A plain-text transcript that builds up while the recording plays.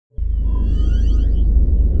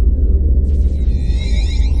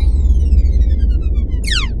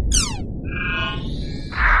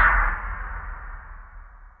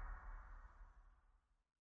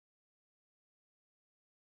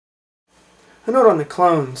A note on the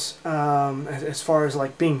clones, as far as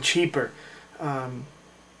like being cheaper.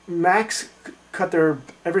 Macs cut their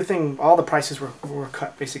everything. All the prices were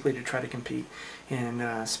cut basically to try to compete,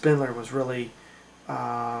 and Spindler was really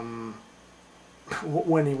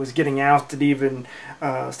when he was getting ousted, even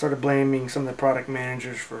started blaming some of the product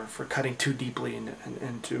managers for cutting too deeply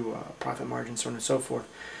into profit margins, so on and so forth.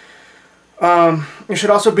 It should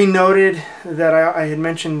also be noted that I had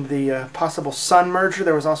mentioned the possible Sun merger.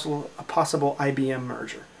 There was also a possible IBM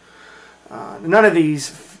merger. None of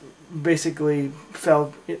these basically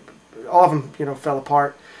fell. All of them, fell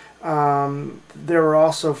apart. There were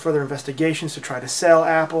also further investigations to try to sell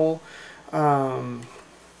Apple.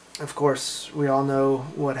 Of course, we all know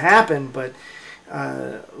what happened, but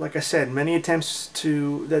like I said, many attempts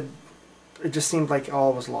that it just seemed like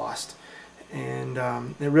all was lost. And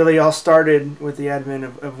it really all started with the advent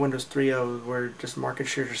of Windows 3.0, where just market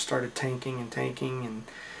share just started tanking and tanking.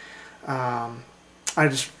 And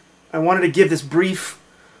I wanted to give this brief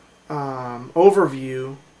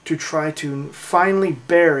overview to try to finally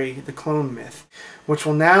bury the clone myth, which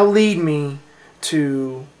will now lead me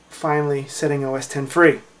to finally setting OS X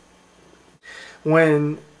free.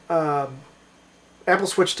 When Apple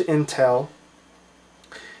switched to Intel,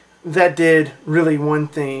 that did really one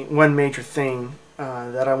major thing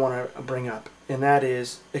that I want to bring up, and that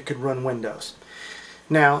is it could run Windows.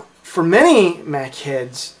 Now, for many Mac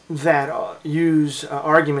heads that use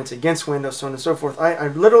arguments against Windows, so on and so forth, I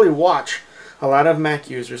literally watch a lot of Mac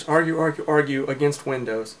users argue against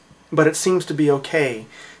Windows, but it seems to be okay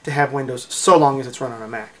to have Windows so long as it's run on a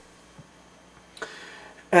Mac.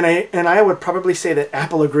 And I would probably say that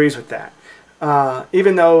Apple agrees with that.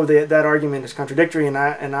 Even though that argument is contradictory, and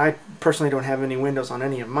I personally don't have any Windows on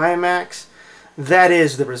any of my Macs, that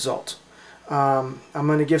is the result. I'm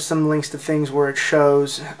going to give some links to things where it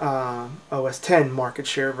shows OS X market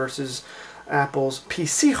share versus Apple's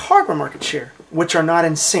PC hardware market share, which are not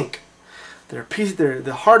in sync.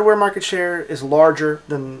 The hardware market share is larger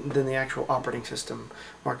than the actual operating system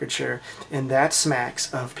market share, and that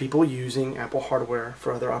smacks of people using Apple hardware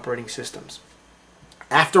for other operating systems.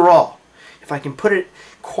 After all, if I can put it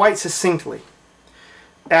quite succinctly,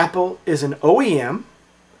 Apple is an OEM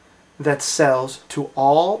that sells to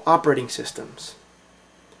all operating systems.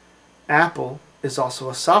 Apple is also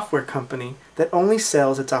a software company that only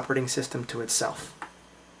sells its operating system to itself.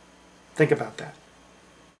 Think about that.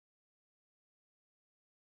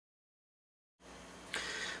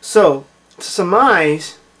 So, to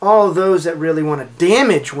surmise, all of those that really want to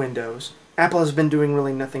damage Windows, Apple has been doing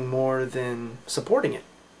really nothing more than supporting it,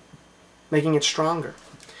 making it stronger.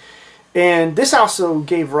 And this also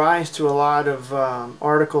gave rise to a lot of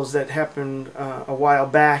articles that happened a while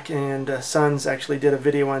back, and Suns actually did a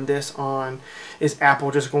video on this, on is Apple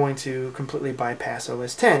just going to completely bypass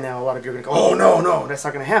OS X? Now a lot of you are going to go, oh no, that's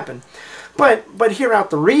not going to happen. But hear out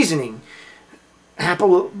the reasoning.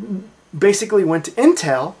 Apple basically went to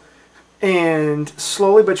Intel, and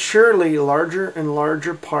slowly but surely larger and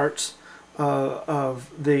larger parts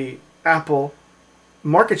of the Apple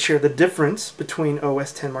market share, the difference between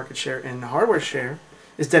OS X market share and hardware share,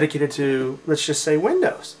 is dedicated to, let's just say,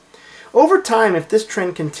 Windows. Over time, if this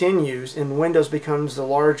trend continues and Windows becomes the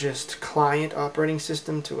largest client operating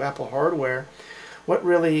system to Apple hardware, what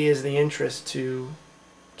really is the interest to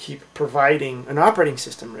keep providing an operating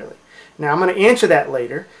system, really? Now, I'm going to answer that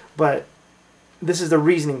later, but this is the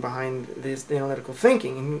reasoning behind this analytical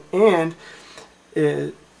thinking. And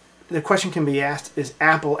the question can be asked, is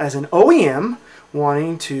Apple as an OEM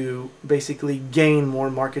wanting to basically gain more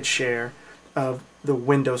market share of the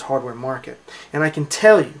Windows hardware market? And I can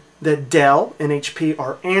tell you that Dell and HP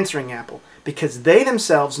are answering Apple, because they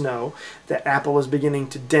themselves know that Apple is beginning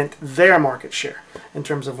to dent their market share in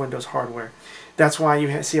terms of Windows hardware. That's why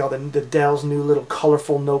you see all the Dell's new little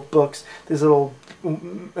colorful notebooks, these little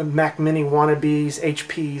Mac Mini wannabes,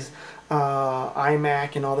 HP's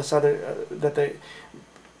iMac, and all this other that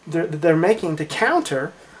they're making to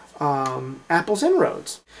counter Apple's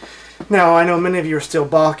inroads. Now, I know many of you are still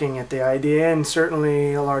balking at the idea, and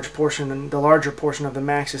certainly the larger portion of the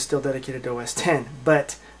Macs is still dedicated to OS X.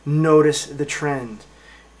 But notice the trend,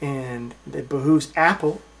 and it behooves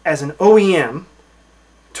Apple as an OEM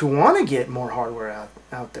to want to get more hardware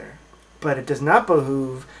out there, but it does not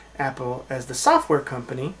behoove Apple as the software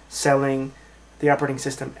company selling the operating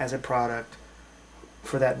system as a product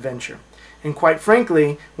for that venture. And quite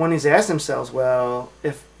frankly, one needs to ask themselves, well,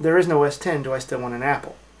 if there is no OS X, do I still want an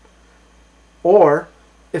Apple? Or,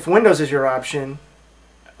 if Windows is your option,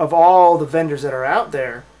 of all the vendors that are out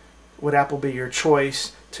there, would Apple be your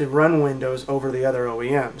choice to run Windows over the other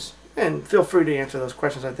OEMs? And feel free to answer those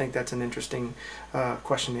questions. I think that's an interesting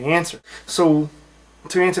question to answer. So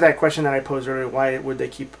to answer that question that I posed earlier, why would they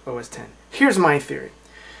keep OS X? Here's my theory.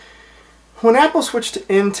 When Apple switched to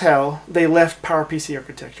Intel, they left PowerPC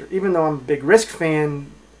architecture. Even though I'm a big RISC fan,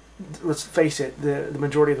 let's face it, the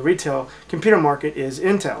majority of the retail computer market is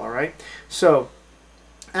Intel, all right? So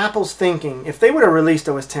Apple's thinking, if they would have released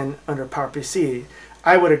OS X under PowerPC,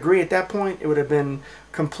 I would agree at that point it would have been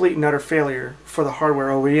complete and utter failure for the hardware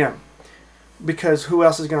OEM, because who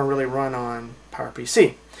else is going to really run on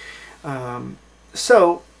PowerPC?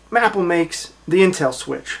 So Apple makes the Intel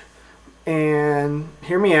switch, and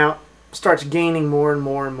hear me out, starts gaining more and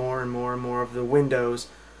more and more and more and more of the Windows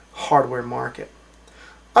hardware market.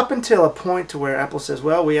 Up until a point to where Apple says,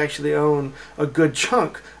 well, we actually own a good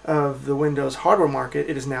chunk of the Windows hardware market,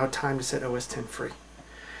 it is now time to set OS X free.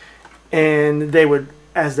 And they would,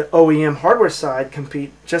 as the OEM hardware side,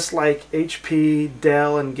 compete just like HP,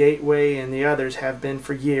 Dell, and Gateway and the others have been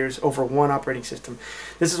for years over one operating system.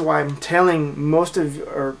 This is why I'm telling most of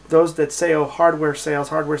or those that say, oh, hardware sales,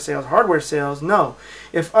 hardware sales, hardware sales, no.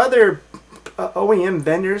 If other OEM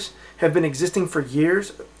vendors have been existing for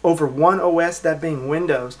years over one OS, that being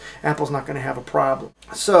Windows, Apple's not going to have a problem.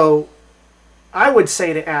 So I would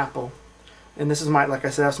say to Apple, and this is my, like I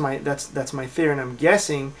said, that's my theory, and I'm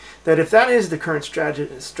guessing that if that is the current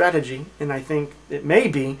strategy, and I think it may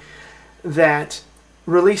be, that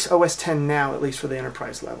release OS X now, at least for the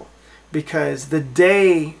enterprise level, because the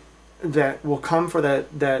day that will come for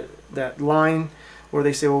that line where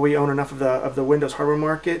they say, well, we own enough of the Windows hardware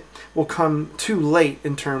market, will come too late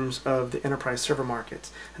in terms of the enterprise server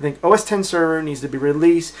markets. I think OS X server needs to be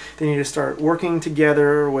released. They need to start working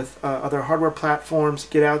together with other hardware platforms,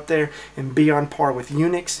 get out there and be on par with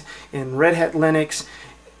Unix and Red Hat Linux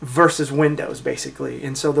versus Windows, basically.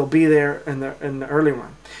 And so they'll be there in the early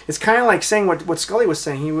run. It's kind of like saying what Scully was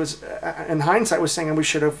saying. He was, in hindsight, was saying we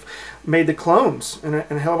should have made the clones in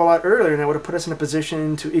a hell of a lot earlier, and that would have put us in a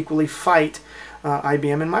position to equally fight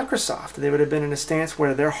IBM and Microsoft. They would have been in a stance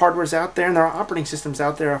where their hardware's out there and their operating systems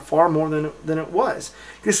out there are far more than it was.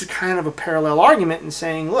 This is kind of a parallel argument in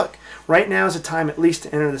saying, look, right now is the time at least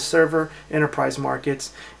to enter the server enterprise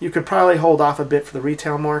markets. You could probably hold off a bit for the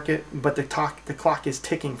retail market, but the clock is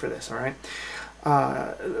ticking for this, all right?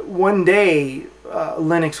 One day,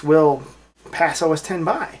 Linux will pass OS X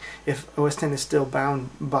by if OS X is still bound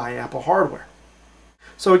by Apple hardware.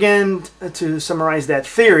 So again, to summarize that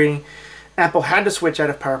theory, Apple had to switch out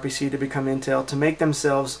of PowerPC to become Intel to make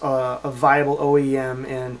themselves a viable OEM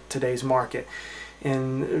in today's market.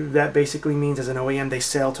 And that basically means as an OEM they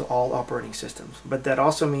sell to all operating systems. But that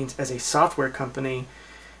also means as a software company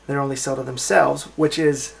they only sell to themselves, which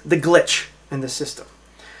is the glitch in the system.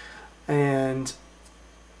 And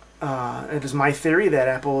it is my theory that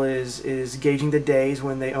Apple is gauging the days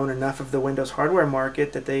when they own enough of the Windows hardware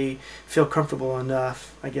market that they feel comfortable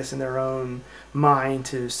enough, I guess, in their own mind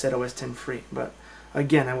to set OS X free. But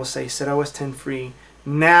again, I will say set OS X free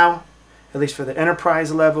now, at least for the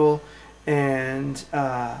enterprise level, and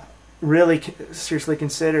really seriously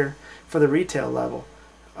consider for the retail level.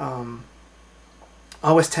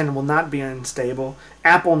 OS X will not be unstable.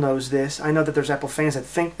 Apple knows this. I know that there's Apple fans that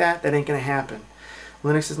think that ain't going to happen.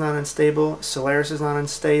 Linux is not unstable. Solaris is not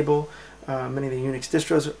unstable. Many of the Unix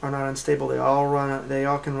distros are not unstable. They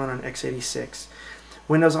all can run on x86.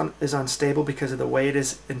 Windows is unstable because of the way it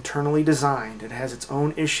is internally designed. It has its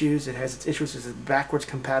own issues. It has its issues with backwards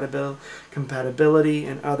compatibility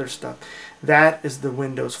and other stuff. That is the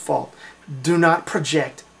Windows fault. Do not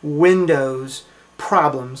project Windows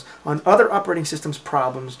problems on other operating systems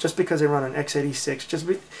problems just because they run on x86,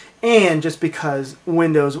 just because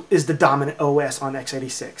Windows is the dominant OS on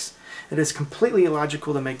x86. It is completely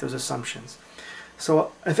illogical to make those assumptions.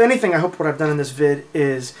 So if anything, I hope what I've done in this vid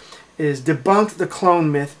is debunk the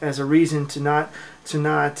clone myth as a reason to not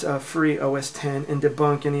free OS X and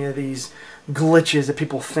debunk any of these glitches that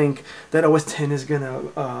people think that OS X is going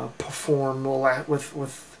to perform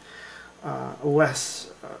with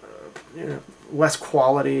less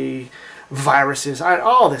quality, viruses,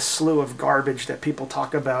 all this slew of garbage that people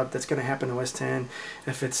talk about that's going to happen to OS X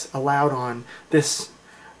if it's allowed on this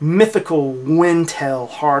mythical Wintel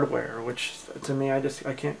hardware, which to me I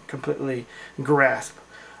can't completely grasp.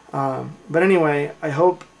 But anyway, I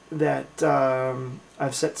hope that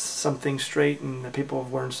I've set something straight and that people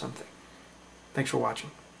have learned something. Thanks for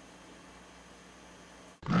watching.